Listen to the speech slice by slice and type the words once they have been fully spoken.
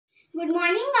Good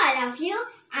morning all of you.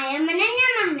 I am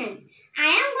Ananya. I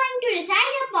am going to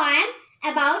recite a poem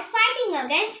about fighting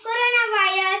against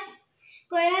coronavirus.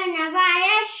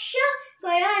 Coronavirus, shoo,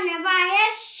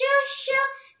 coronavirus, shoo, shoo.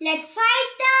 Let's fight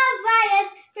the virus,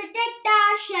 protect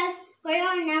ourselves.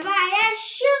 Coronavirus,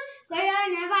 shoo,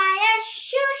 coronavirus,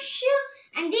 shoo, shoo.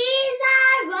 And these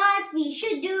are what we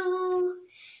should do.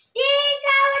 Take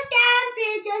our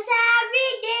temperatures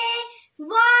every day.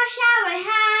 Wash our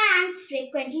hands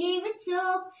frequently with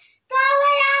soap.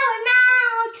 Cover our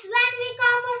mouths when we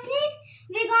cough or sneeze.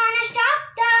 We're gonna stop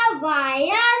the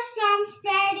virus from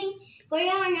spreading.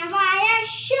 Coronavirus,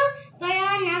 shoo,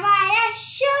 coronavirus,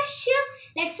 shoo, shoo.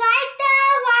 Let's fight the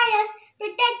virus,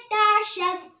 protect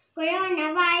ourselves.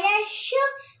 Coronavirus, shoo,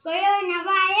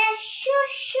 coronavirus, shoo,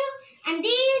 shoo. And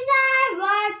these are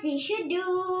what we should do.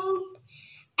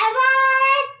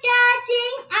 Avoid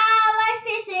touching our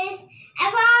faces.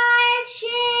 Avoid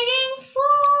sharing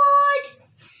food.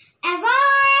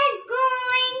 Avoid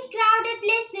going crowded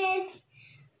places.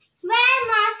 Wear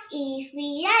mask if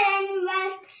we are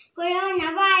unwell.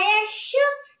 Coronavirus,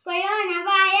 shoo,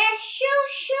 coronavirus, shoo,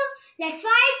 shoo. Let's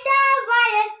fight the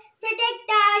virus, protect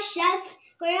ourselves.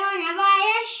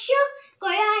 Coronavirus, shoo,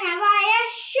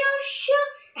 coronavirus, shoo, shoo.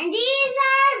 And these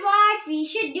are what we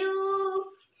should do.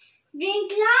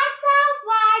 Drink lots of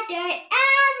water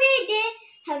every day.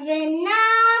 Have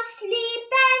enough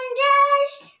sleep and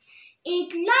rest.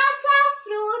 Eat lots of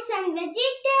fruits and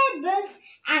vegetables.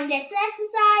 And let's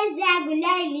exercise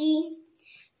regularly.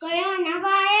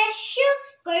 Coronavirus, shoo,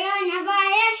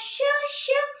 coronavirus, shoo,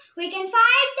 shoo. We can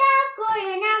fight the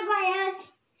coronavirus.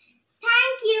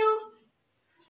 Thank you.